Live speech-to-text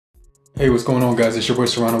Hey, what's going on, guys? It's your boy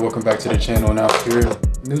Serrano. Welcome back to the channel. Now, if you're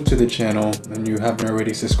new to the channel and you haven't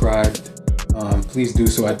already subscribed, please do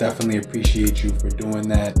so. I definitely appreciate you for doing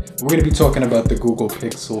that. We're going to be talking about the Google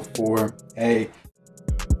Pixel 4a.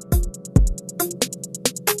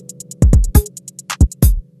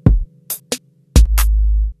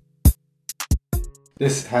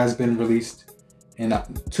 This has been released in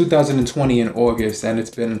 2020 in August, and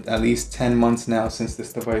it's been at least 10 months now since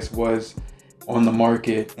this device was on the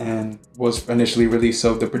market and was initially released.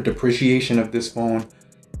 So the depreciation of this phone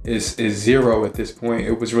is zero at this point.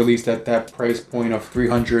 It was released at that price point of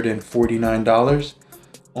 $349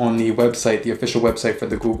 on the website, the official website for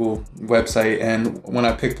the Google website. And when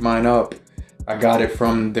I picked mine up, I got it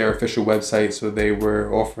from their official website, so they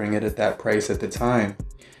were offering it at that price at the time.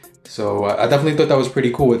 So I definitely thought that was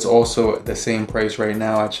pretty cool. It's also the same price right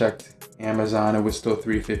now. I checked Amazon, it was still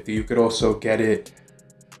 $350. You could also get it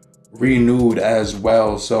renewed as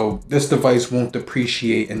well. So this device won't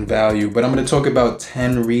depreciate in value, but I'm going to talk about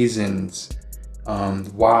 10 reasons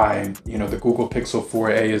why, the Google Pixel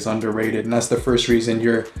 4a is underrated. And that's the first reason: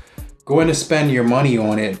 you're going to spend your money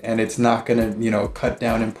on it and it's not going to, cut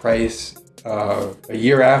down in price. A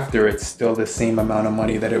year after, it's still the same amount of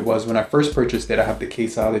money that it was when I first purchased it. I have the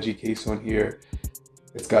Caseology case on here.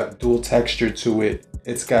 It's got dual texture to it.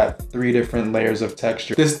 It's got 3 different layers of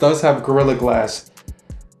texture. This does have Gorilla Glass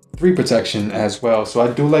 3 protection as well, so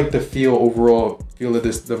I do like the overall feel of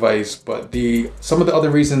this device. But some of the other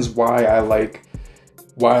reasons why I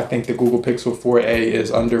think the Google Pixel 4a is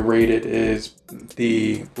underrated is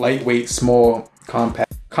the lightweight, small,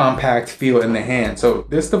 compact feel in the hand. So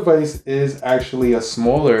this device is actually a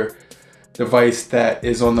smaller device that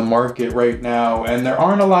is on the market right now, and there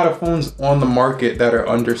aren't a lot of phones on the market that are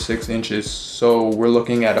under 6 inches. So we're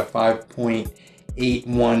looking at a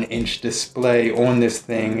 5.81 inch display on this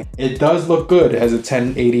thing. It does look good. It has a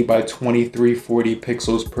 1080 by 2340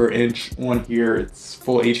 pixels per inch on here. It's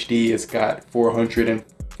full HD. It's got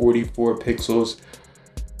 444 pixels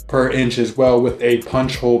per inch as well, with a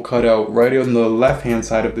punch hole cutout right on the left hand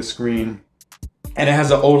side of the screen. And it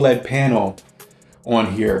has an OLED panel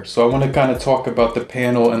on here. So I want to kind of talk about the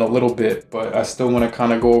panel in a little bit, but I still want to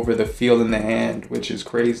kind of go over the feel in the hand, which is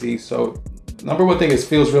crazy. So number one thing is,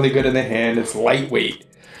 feels really good in the hand. It's lightweight.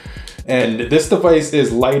 And this device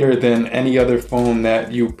is lighter than any other phone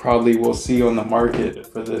that you probably will see on the market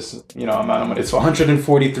for this, amount of money. It's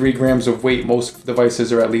 143 grams of weight. Most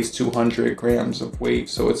devices are at least 200 grams of weight.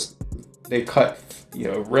 So they cut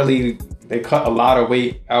a lot of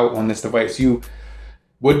weight out on this device. You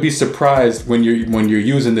would be surprised when you're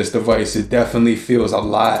using this device. It definitely feels a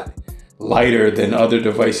lot lighter than other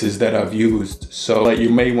devices that I've used. So you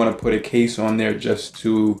may want to put a case on there just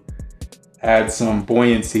to add some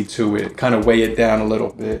buoyancy to it, kind of weigh it down a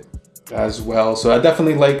little bit as well. So I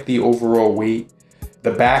definitely like the overall weight. The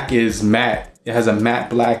back is matte. It has a matte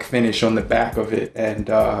black finish on the back of it, and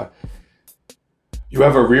you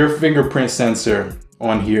have a rear fingerprint sensor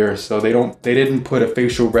on here. So they didn't put a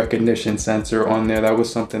facial recognition sensor on there. That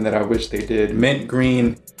was something that I wish they did. Mint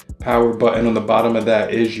green power button on the bottom of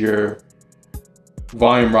that is your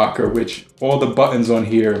volume rocker, which all the buttons on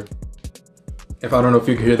here, if I don't know if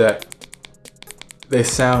you can hear that, they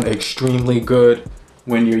sound extremely good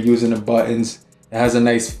when you're using the buttons. It has a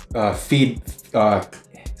nice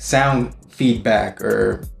sound feedback,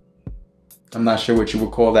 or I'm not sure what you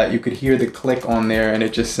would call that. You could hear the click on there and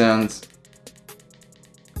it just sounds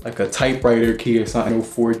like a typewriter key or something.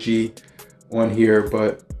 4G on here,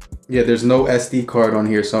 but yeah, there's no SD card on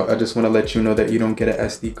here. So I just want to let you know that you don't get an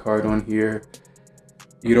SD card on here.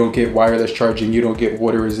 You don't get wireless charging. You don't get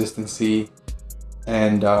water resistancy.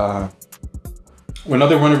 And one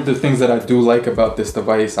of the things that I do like about this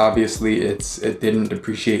device, obviously, it didn't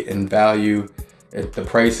depreciate in value. The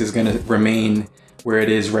price is going to remain where it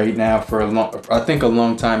is right now for a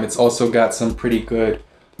long time. It's also got some really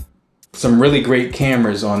great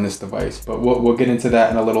cameras on this device, but we'll get into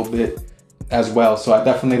that in a little bit as well. So I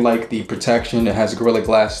definitely like the protection. It has Gorilla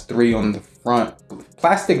Glass 3 on the front,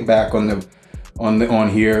 plastic back on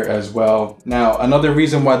here as well. Now, another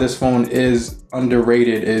reason why this phone is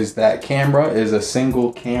underrated is that camera is a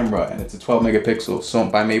single camera, and it's a 12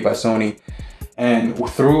 megapixel made by Sony. And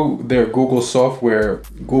through their Google software,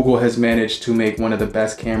 Google has managed to make one of the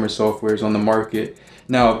best camera softwares on the market.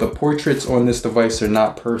 Now, the portraits on this device are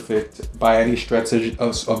not perfect by any stretch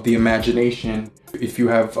of the imagination. If you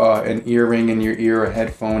have an earring in your ear, a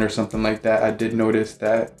headphone or something like that, I did notice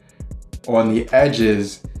that on the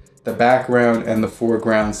edges, the background and the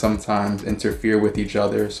foreground sometimes interfere with each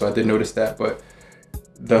other. So I did notice that, but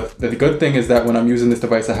the good thing is that when I'm using this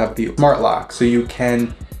device, I have the smart lock. So you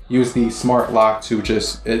can use the smart lock to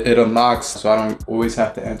just, it unlocks, so I don't always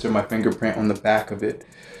have to enter my fingerprint on the back of it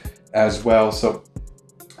as well. So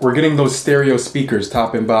we're getting those stereo speakers,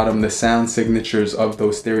 top and bottom. The sound signatures of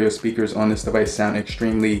those stereo speakers on this device sound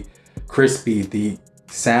extremely crispy. The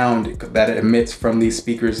sound that it emits from these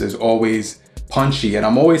speakers is always punchy, and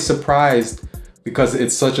I'm always surprised because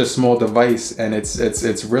it's such a small device and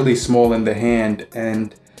it's really small in the hand,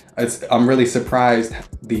 and I'm really surprised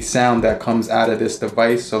the sound that comes out of this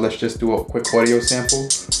device. So let's just do a quick audio sample.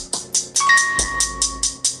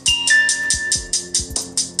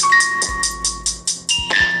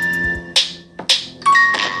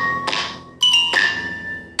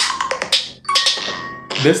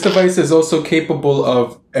 This device is also capable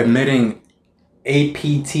of emitting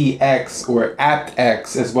aptX or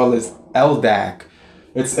aptX as well as LDAC.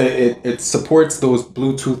 It supports those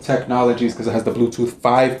Bluetooth technologies because it has the Bluetooth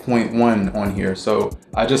 5.1 on here. So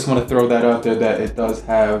I just want to throw that out there, that it does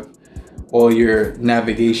have all your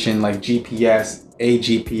navigation like GPS,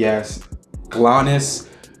 AGPS, GLONASS,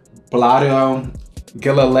 Blado,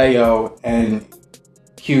 Galileo, and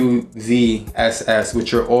QZSS,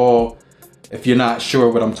 which are all, if you're not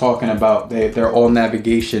sure what I'm talking about, they're all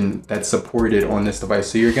navigation that's supported on this device.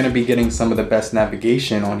 So you're going to be getting some of the best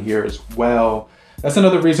navigation on here as well. That's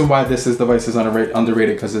another reason why this device is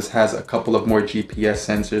underrated, because this has a couple of more GPS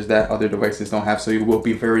sensors that other devices don't have. So you will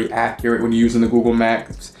be very accurate when you're using the Google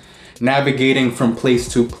Maps, navigating from place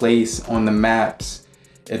to place on the maps.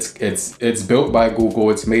 It's built by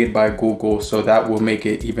Google, it's made by Google, so that will make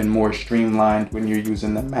it even more streamlined when you're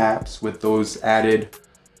using the maps with those added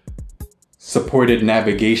supported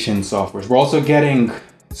navigation softwares. We're also getting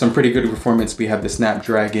some pretty good performance. We have the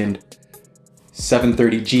Snapdragon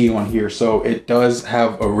 730G on here, so it does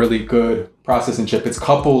have a really good processing chip. It's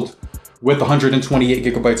coupled with 128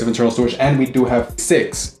 gigabytes of internal storage, and we do have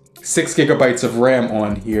six gigabytes of RAM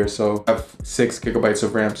on here. So I have 6 gigabytes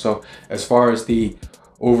of RAM. So as far as the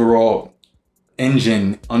overall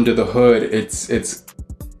engine under the hood, it's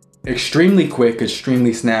extremely quick,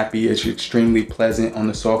 extremely snappy, it's extremely pleasant on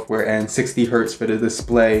the software, and 60 Hertz for the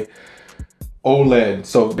display, OLED.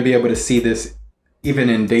 So to be able to see this even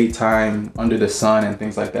in daytime under the sun and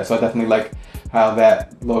things like that. So I definitely like how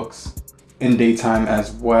that looks in daytime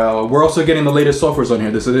as well. We're also getting the latest softwares on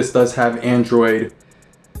here. So this does have Android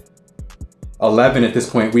 11 at this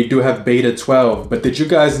point. We do have beta 12, but did you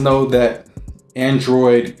guys know that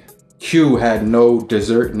Android Q had no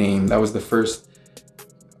dessert name? That was the first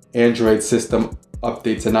Android system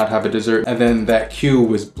update to not have a dessert, and then that Q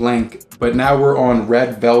was blank. But now we're on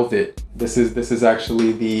Red Velvet. This is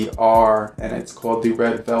actually the R, and it's called the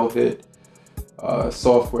Red Velvet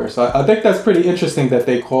software. So I think that's pretty interesting that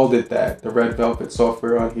they called it that, the Red Velvet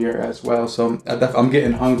software on here as well. So I'm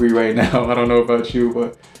getting hungry right now. I don't know about you,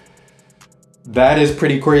 but that is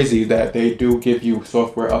pretty crazy that they do give you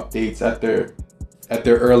software updates at their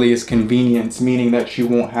earliest convenience, meaning that you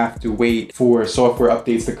won't have to wait for software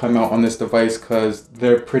updates to come out on this device, because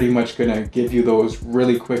they're pretty much gonna give you those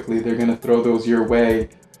really quickly. They're gonna throw those your way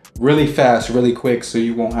really fast, really quick, so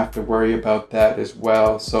you won't have to worry about that as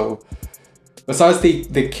well. So besides the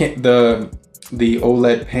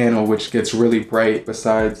OLED panel, which gets really bright,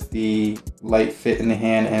 besides the light fit in the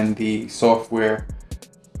hand and the software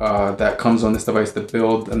that comes on this device, the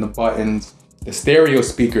build and the buttons, the stereo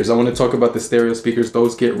speakers. I want to talk about the stereo speakers.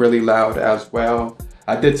 Those get really loud as well.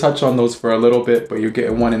 I did touch on those for a little bit, but you're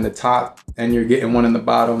getting one in the top and you're getting one in the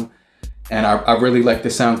bottom. And I really like the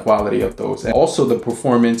sound quality of those. And also the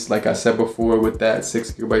performance, like I said before, with that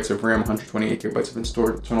 6 gigabytes of RAM, 128 gigabytes of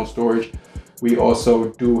internal storage. We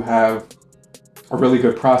also do have a really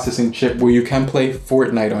good processing chip where you can play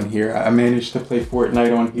Fortnite on here. I managed to play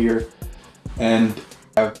Fortnite on here and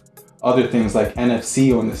have other things like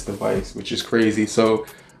NFC on this device, which is crazy. So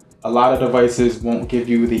a lot of devices won't give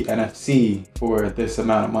you the NFC for this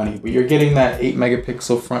amount of money, but you're getting that 8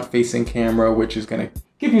 megapixel front facing camera, which is gonna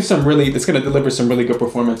give you it's gonna deliver some really good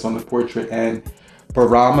performance on the portrait and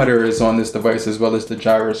barometers on this device, as well as the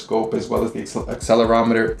gyroscope, as well as the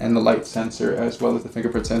accelerometer and the light sensor, as well as the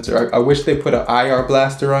fingerprint sensor. I wish they put an IR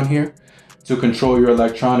blaster on here to control your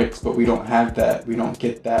electronics, but we don't have that. We don't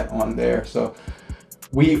get that on there. So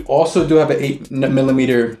we also do have an 8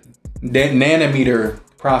 nanometer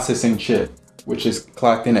processing chip, which is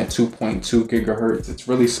clocked in at 2.2 gigahertz. It's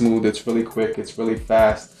really smooth, it's really quick, it's really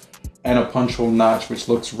fast, and a punch hole notch, which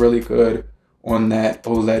looks really good on that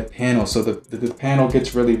OLED panel. So the panel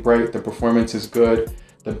gets really bright, the performance is good,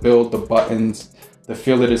 the build, the buttons, the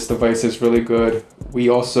feel of this device is really good. We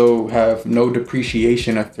also have no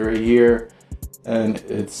depreciation after a year, and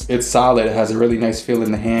it's solid. It has a really nice feel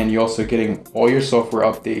in the hand. You're also getting all your software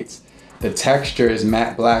updates. The texture is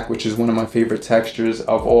matte black, which is one of my favorite textures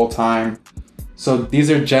of all time. So these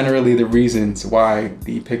are generally the reasons why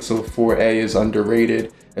the Pixel 4a is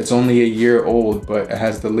underrated. It's only a year old, but it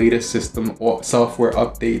has the latest system software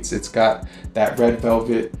updates. It's got that Red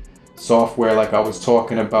Velvet software like I was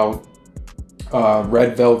talking about.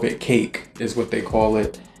 Red Velvet Cake is what they call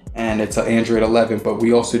it, and it's an Android 11, but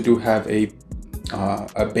we also do have a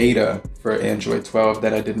beta for Android 12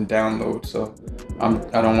 that I didn't download, so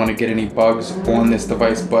I don't want to get any bugs on this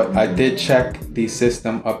device. But I did check the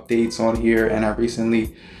system updates on here, and I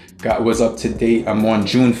recently was up to date. I'm on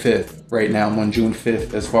June 5th right now. I'm on June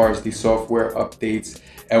 5th as far as the software updates.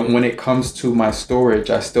 And when it comes to my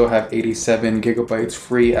storage, I still have 87 gigabytes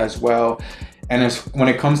free as well. And when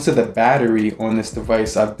it comes to the battery on this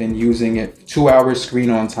device, I've been using it 2 hours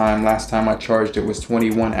screen on time. Last time I charged it was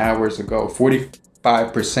 21 hours ago,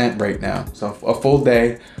 45% right now. So a full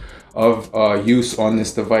day of use on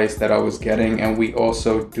this device that I was getting. And we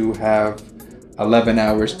also do have 11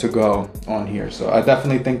 hours to go on here. So I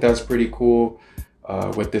definitely think that's pretty cool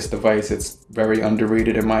with this device. It's very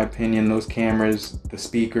underrated in my opinion. Those cameras, the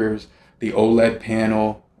speakers, the OLED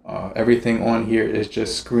panel, everything on here is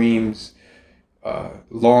just screams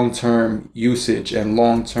long-term usage and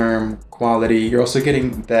long-term quality. You're also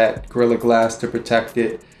getting that Gorilla Glass to protect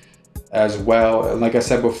it as well. And like I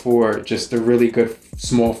said before, just a really good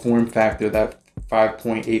small form factor. That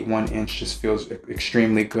 5.81 inch just feels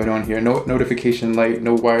extremely good on here. No notification light,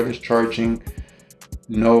 no wireless charging.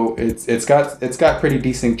 No, it's got pretty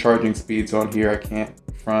decent charging speeds on here. I can't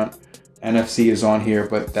front. NFC is on here,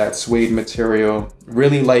 but that suede material,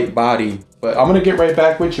 really light body. But I'm gonna get right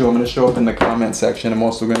back with you. I'm gonna show up in the comment section. I'm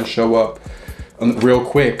also gonna show up real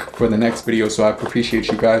quick for the next video. So I appreciate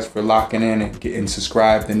you guys for locking in and getting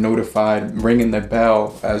subscribed and notified, ringing the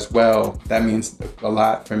bell as well. That means a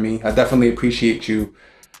lot for me. I definitely appreciate you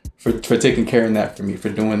for taking care of that for me, for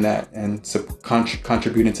doing that and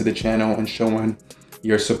contributing to the channel and showing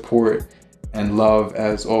your support and love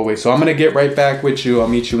as always. So I'm gonna get right back with you. I'll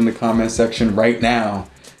meet you in the comment section right now,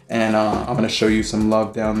 and I'm gonna show you some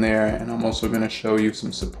love down there, and I'm also gonna show you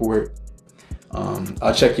some support.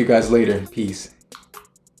 I'll check you guys later. Peace.